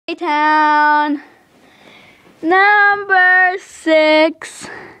Town. Number 6.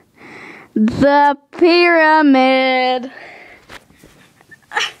 The pyramid.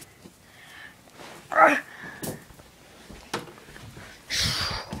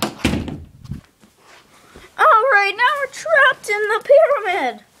 Alright, now we're trapped in the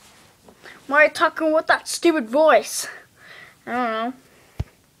pyramid. Why are you talking with that stupid voice? I don't know.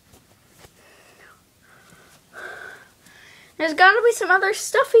 There's gotta be some other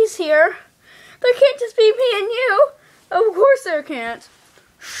stuffies here. There can't just be me and you. Of course there can't.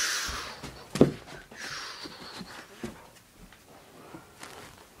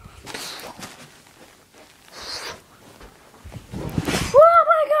 Oh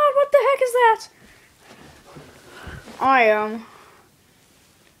my god, what the heck is that? I am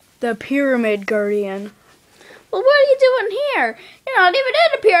the Pyramid Guardian. Well, what are you doing here? You're not even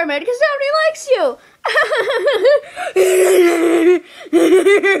in the pyramid because nobody likes you.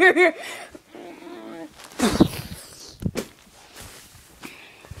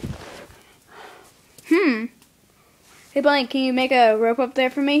 Hey, Blaine, can you make a rope up there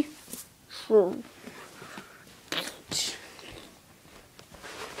for me? Sure.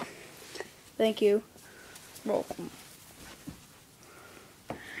 Thank you. Welcome.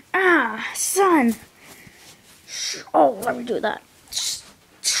 Ah, son. Oh, let me do that.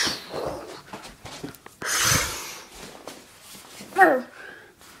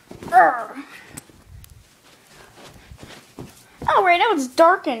 Oh, right now it's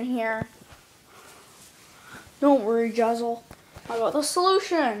dark in here. Don't worry, Juzzle. I got the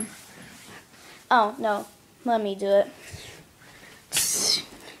solution. Oh, no. Let me do it.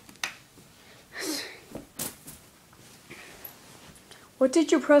 What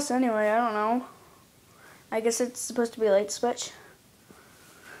did you press anyway? I don't know. I guess it's supposed to be a light switch.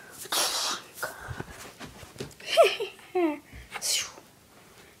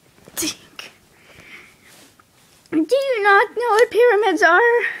 Do you not know what pyramids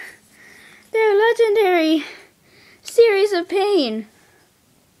are? They're a legendary series of pain.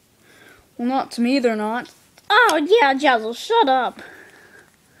 Well, not to me, they're not. Oh, yeah, Juzzle, shut up.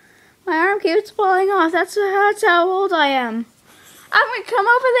 My arm keeps falling off. That's how old I am. I'm going to come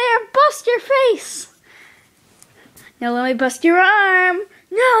over there and bust your face. Now let me bust your arm.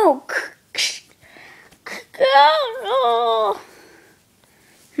 No. Oh.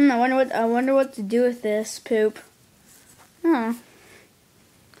 I wonder what to do with this poop. Huh.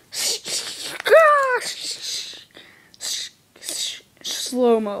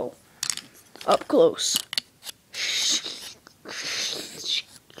 Slow-mo. Up close.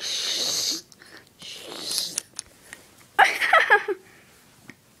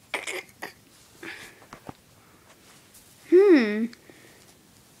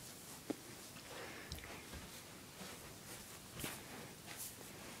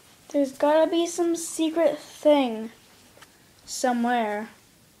 There's gotta be some secret thing. Somewhere.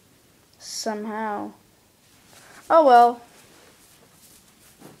 Somehow. Oh well.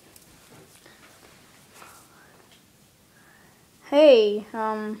 Hey,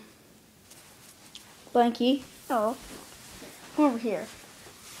 Blanky. Oh. Come over here.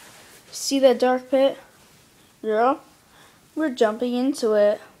 See that dark pit? Yeah? We're jumping into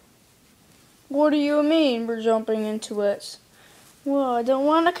it. What do you mean we're jumping into it? Well, I don't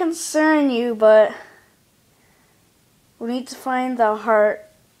want to concern you, but we need to find the heart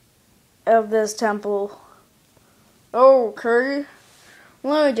of this temple. Okay.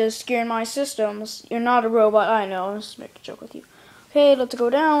 Let me just scan my systems. You're not a robot, I know. I'm just making a joke with you. Okay, let's go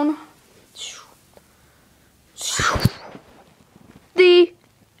down. The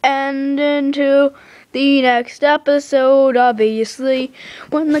end into the next episode, obviously,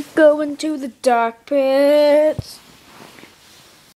 when they go into the dark pits.